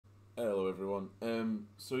Hello everyone.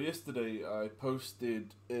 So yesterday I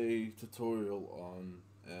posted a tutorial on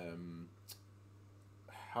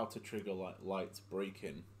how to trigger light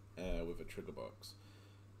breaking with a trigger box,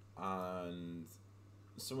 and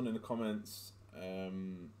someone in the comments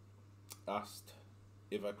asked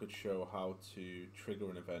if I could show how to trigger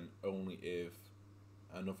an event only if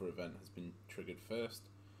another event has been triggered first.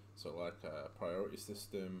 So like a priority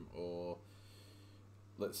system, or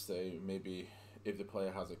let's say maybe if the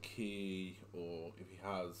player has a key or if he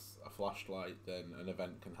has a flashlight, then an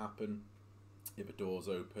event can happen. If a door's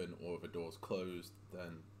open or if a door's closed,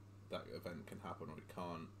 then that event can happen or it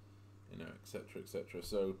can't, etc., etc.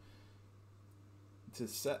 So to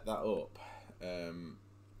set that up,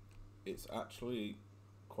 it's actually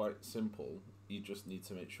quite simple. You just need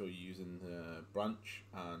to make sure you're using the branch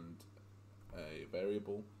and a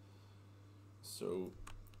variable. So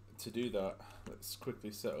to do that, let's quickly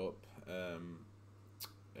set up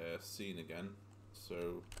a scene again.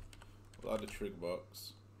 So we'll add a trigger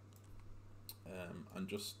box, and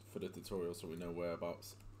just for the tutorial, so we know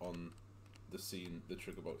whereabouts on the scene the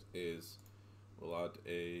trigger box is, we'll add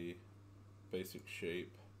a basic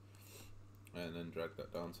shape and then drag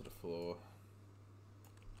that down to the floor,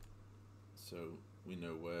 so we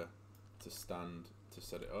know where to stand to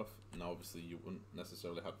set it off. Now obviously you wouldn't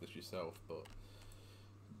necessarily have this yourself, but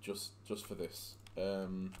just for this.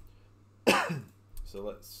 So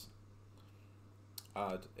let's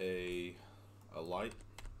add a light.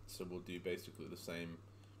 So we'll do basically the same.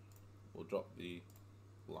 We'll drop the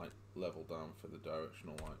light level down for the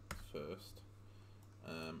directional light first,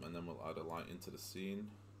 and then we'll add a light into the scene.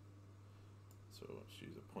 So let's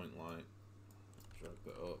use a point light, drag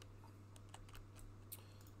that up,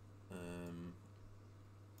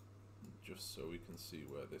 just so we can see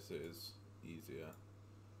where this is easier.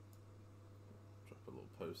 Drop a little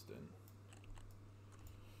post in,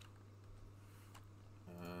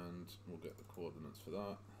 and we'll get the coordinates for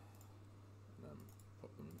that, and then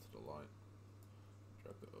pop them into the light,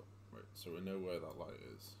 drag that up. Right, so we know where that light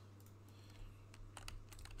is.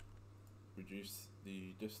 Reduce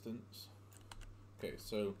the distance. Okay,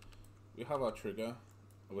 so we have our trigger,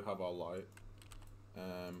 we have our light,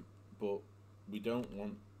 but we don't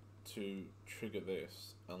want to trigger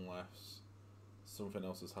this unless something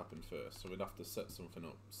else has happened first. So we'd have to set something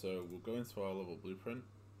up. So we'll go into our level blueprint,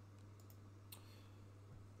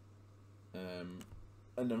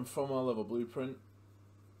 and then from our level blueprint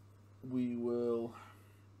we will,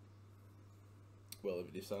 well, if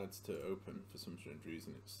it decides to open for some strange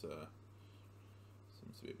reason, it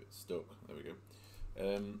seems to be a bit stuck. There we go.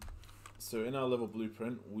 So in our level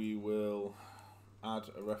blueprint we will add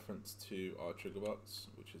a reference to our trigger box,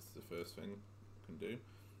 which is the first thing we can do.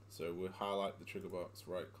 So we'll highlight the trigger box,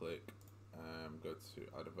 right click, go to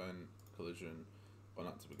add event, collision, on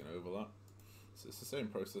active begin overlap. So it's the same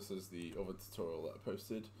process as the other tutorial that I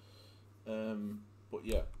posted. But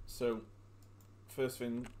yeah, so first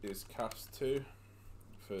thing is cast to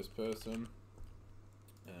first person,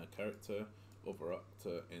 character, other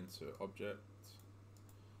actor into object.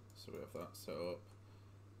 So we have that set up.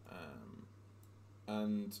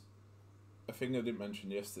 And a thing I didn't mention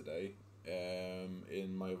yesterday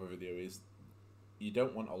in my other video is you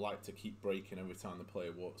don't want a light to keep breaking every time the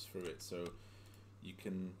player walks through it. So you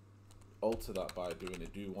can alter that by doing a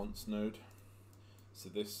do once node. So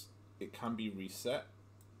this, it can be reset.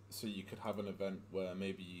 So you could have an event where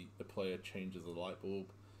maybe the player changes the light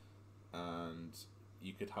bulb, and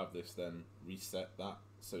you could have this then reset that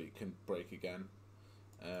so it can break again.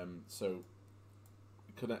 So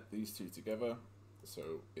connect these two together.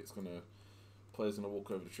 So it's gonna, player's gonna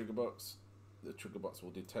walk over the trigger box. The trigger box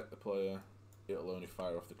will detect the player. It'll only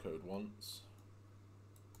fire off the code once.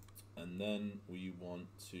 And then we want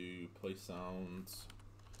to play sounds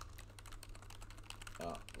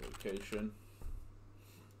at location.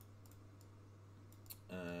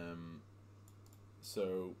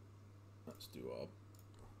 So let's do our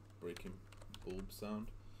breaking bulb sound.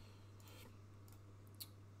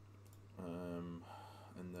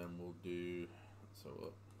 And then we'll do,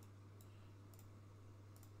 so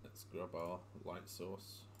let's grab our light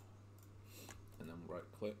source, and then right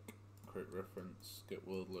click, create reference, get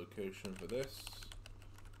world location for this,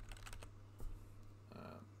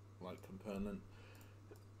 light component.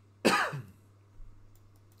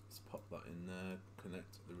 Let's pop that in there,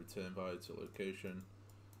 connect the return value to location,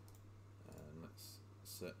 and let's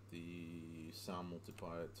set the sound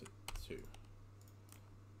multiplier to 2.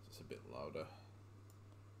 It's a bit louder.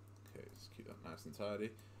 Okay, let's keep that nice and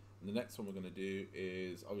tidy. And the next one we're going to do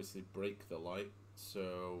is obviously break the light.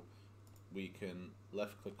 So we can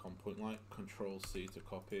left click on point light, Control C to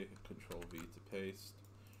copy, Control V to paste,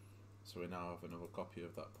 So we now have another copy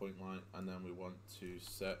of that point light, and then we want to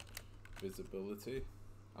set visibility,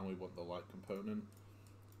 and we want the light component,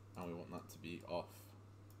 and we want that to be off.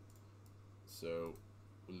 So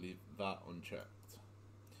we'll leave that unchecked.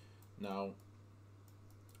 Now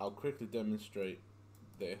I'll quickly demonstrate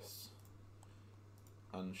this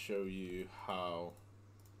and show you how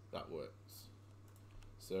that works.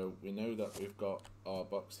 So we know that we've got our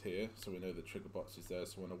box here, so we know the trigger box is there,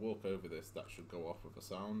 so when I walk over this, that should go off with a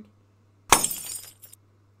sound,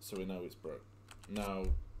 so we know it's broke. Now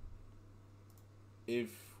if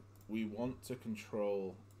we want to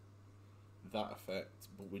control that effect,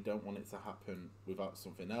 but we don't want it to happen without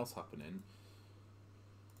something else happening,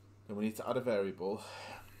 then we need to add a variable,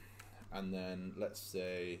 and then let's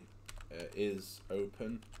say is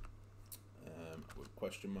open with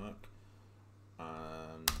question mark,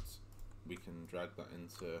 and we can drag that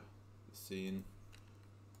into the scene,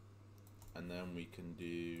 and then we can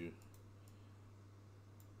do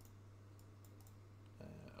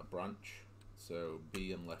a branch, so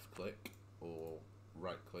B and left click, or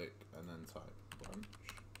right click and then type branch,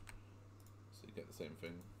 so you get the same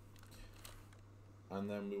thing. And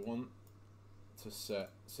then we want to set,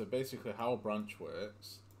 so basically how a branch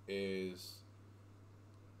works is,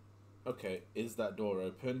 okay, is that door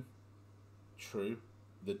open? True,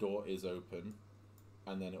 the door is open,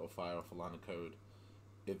 and then it will fire off a line of code.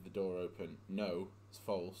 If the door open, no, it's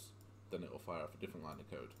false, then it will fire off a different line of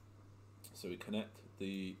code. So we connect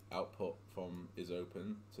the output from is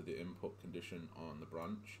open to the input condition on the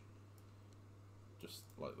branch, just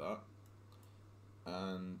like that.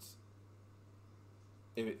 And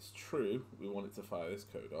if it's true, we want it to fire this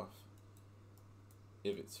code off.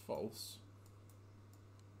 If it's false,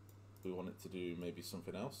 we want it to do maybe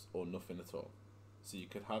something else or nothing at all. So you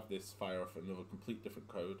could have this fire off another complete different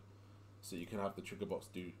code. So you can have the trigger box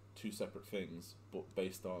do two separate things, but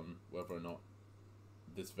based on whether or not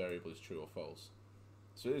this variable is true or false.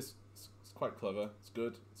 So it's quite clever, it's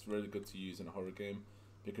good, it's really good to use in a horror game,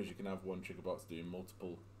 because you can have one trigger box doing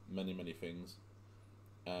many things,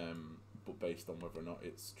 but based on whether or not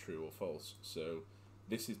it's true or false. So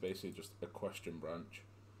this is basically just a question branch.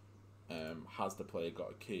 Has the player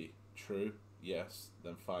got a key? True, yes,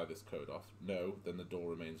 then fire this code off. No, then the door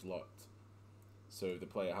remains locked. So if the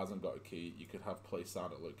player hasn't got a key, you could have play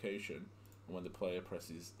sound at location, and when the player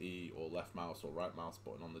presses E or left mouse or right mouse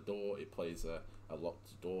button on the door, it plays a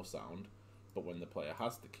locked door sound. But when the player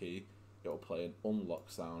has the key, it will play an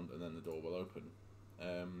unlocked sound, and then the door will open.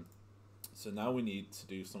 So now we need to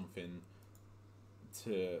do something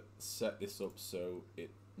to set this up so it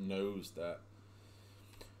knows that,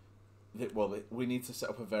 we need to set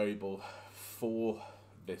up a variable for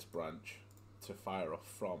this branch to fire off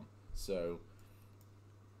from. So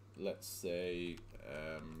let's say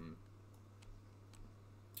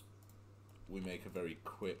we make a very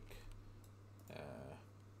quick,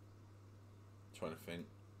 trying to think,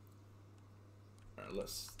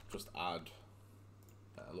 let's just add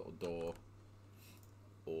a little door,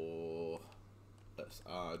 or let's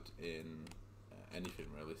add in anything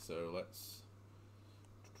really. So let's,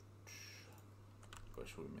 where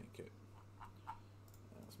should we make it?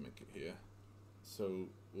 Let's make it here. So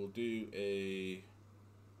we'll do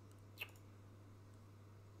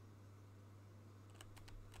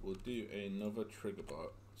another trigger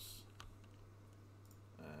box.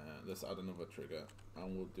 Let's add another trigger,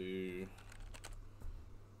 and we'll do,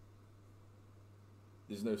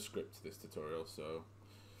 there's no script to this tutorial, so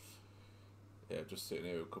yeah, just sitting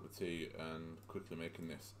here with a cup of tea and quickly making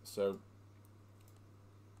this. So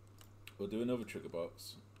we'll do another trigger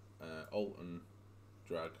box, Alt and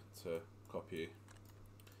drag to copy,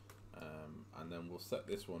 and then we'll set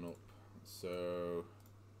this one up. So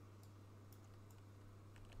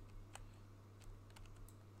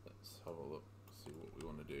let's have a look, see what we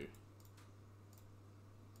want to do.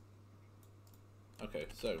 Okay,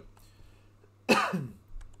 so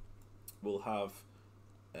we'll have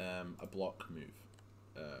a block move,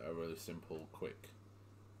 a really simple, quick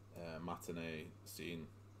matinee scene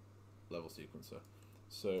level sequencer.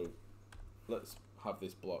 So let's have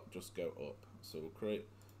this block just go up. So we'll create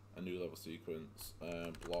a new level sequence,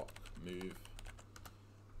 block move,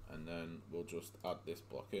 and then we'll just add this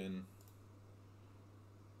block in.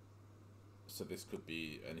 So this could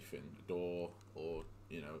be anything, a door, or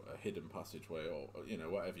a hidden passageway, or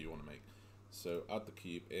whatever you want to make. So add the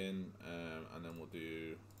cube in, and then we'll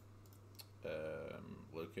do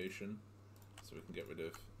location, so we can get rid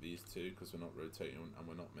of these two because we're not rotating and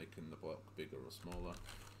we're not making the block bigger or smaller.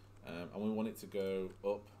 And we want it to go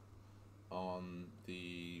up on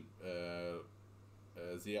the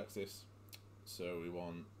z-axis, so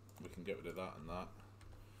we can get rid of that,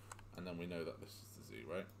 and then we know that this is the Z,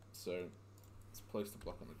 right? So let's place the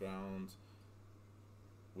block on the ground.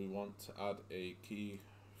 We want to add a key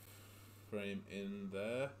frame in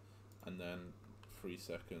there, and then 3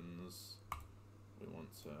 seconds we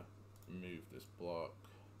want to move this block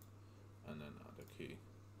and then add a key.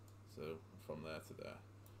 So from there to there.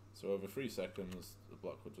 So over 3 seconds the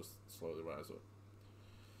block will just slowly rise up.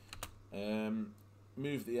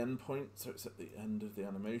 Move the endpoint so it's at the end of the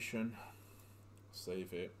animation.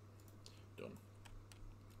 Save it. Done.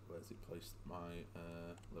 Where's it placed? My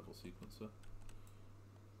level sequencer.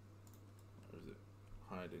 Or is it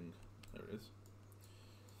hiding? There it is.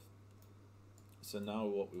 So now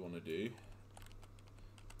what we want to do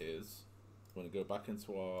is we want to go back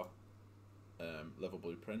into our level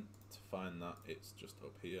blueprint to find that it's just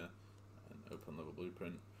up here, and open level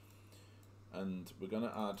blueprint, and we're going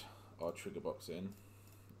to add our trigger box in,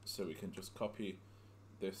 so we can just copy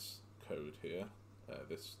this code here,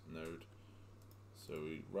 this node. So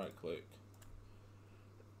we right click,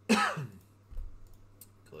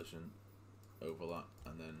 collision, overlap,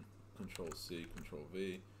 and then Control C, Control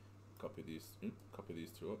V, copy these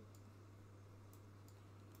two up.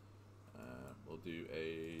 We'll do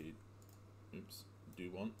a do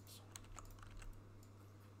once,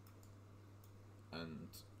 and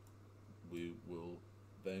we will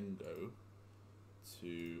then go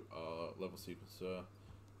to our level sequencer,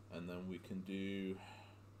 and then we can do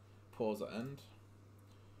pause at end,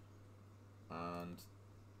 and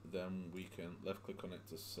then we can left click on it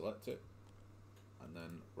to select it, and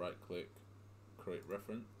then right click, create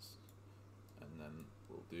reference, and then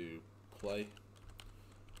we'll do play,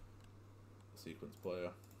 sequence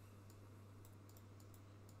player,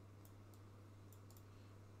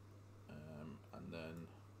 and then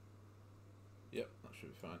yep, that should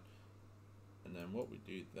be fine. And then what we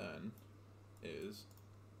do then is,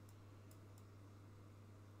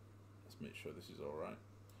 let's make sure this is alright,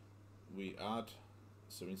 we add,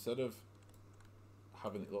 so instead of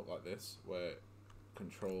having it look like this where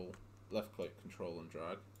control, left click, control and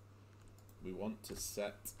drag, we want to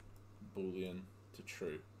set boolean to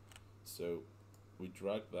true. So we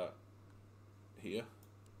drag that here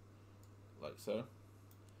like so,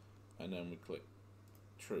 and then we click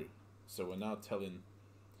true. So we're now telling,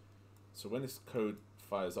 so when this code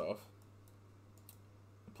fires off,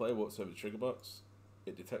 the player walks over the trigger box,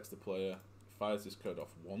 it detects the player, fires this code off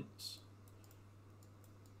once.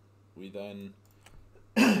 We then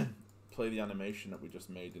play the animation that we just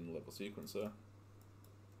made in the level sequencer,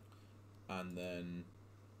 and then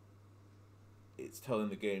it's telling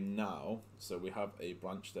the game now, so we have a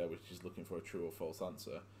branch there which is looking for a true or false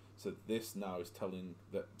answer. So this now is telling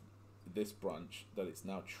that this branch that it's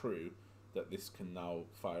now true, that this can now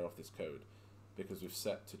fire off this code because we've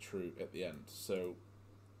set to true at the end. So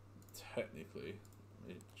technically,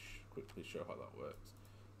 let me quickly show how that works.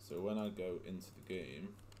 So when I go into the game,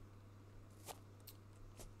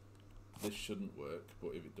 this shouldn't work, but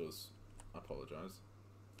if it does, I apologise.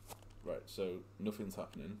 Right, so nothing's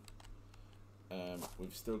happening.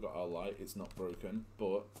 We've still got our light, it's not broken,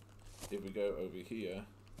 but if we go over here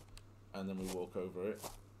and then we walk over it,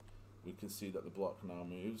 we can see that the block now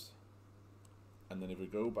moves. And then if we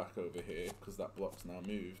go back over here, because that block's now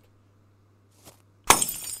moved,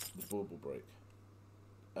 the bulb will break.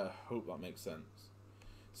 I hope that makes sense.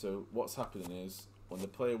 So what's happening is, when the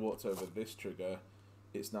player walks over this trigger,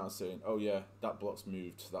 it's now saying, oh yeah, that block's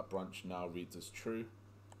moved, so that branch now reads as true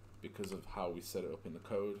because of how we set it up in the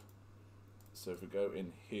code. So if we go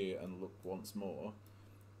in here and look once more,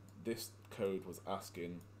 this code was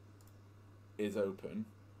asking, is open,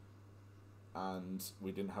 and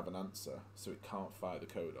we didn't have an answer, so it can't fire the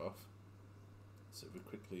code off. So if we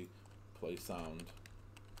quickly play sound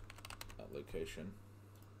at location,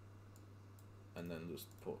 and then just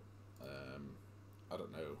put, I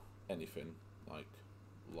don't know, anything like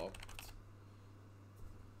locked.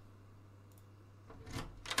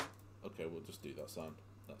 Okay, we'll just do that sound.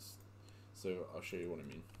 So I'll show you what I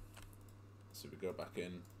mean. So we go back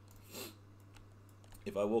in.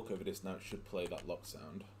 If I walk over this now, it should play that lock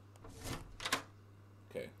sound.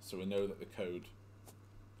 Okay, so we know that the code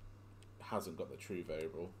hasn't got the true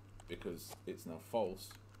variable because it's now false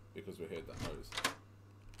because we heard that noise.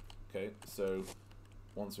 Okay, so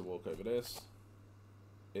once we walk over this,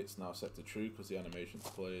 it's now set to true because the animation's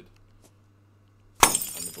played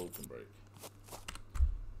and the bulb can break.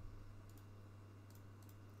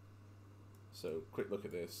 So quick look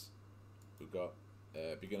at this. We've got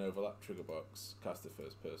begin overlap, trigger box, cast the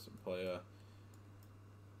first person player.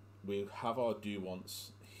 We have our do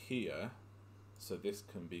once here, so this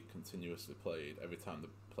can be continuously played every time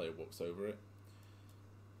the player walks over it.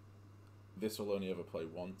 this will only ever play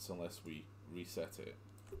once unless we reset it.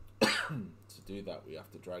 To do that, we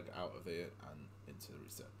have to drag it out of here and into the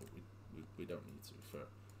reset, but we don't need to for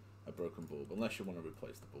a broken bulb, unless you want to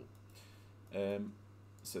replace the bulb.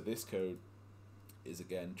 So this code is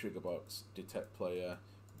again trigger box, detect player,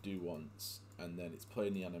 do once, and then it's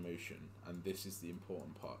playing the animation, and this is the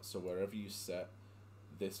important part. So wherever you set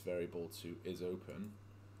this variable to is open,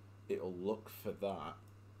 it'll look for that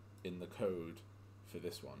in the code for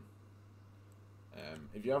this one.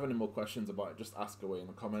 If you have any more questions about it, just ask away in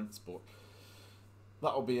the comments, but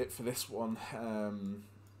that'll be it for this one.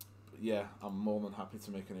 Yeah, I'm more than happy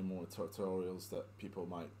to make any more tutorials that people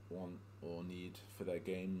might want or need for their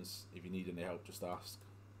games. If you need any help, just ask.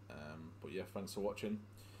 But yeah, thanks for watching.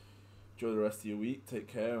 Enjoy the rest of your week, take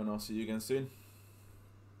care, and I'll see you again soon.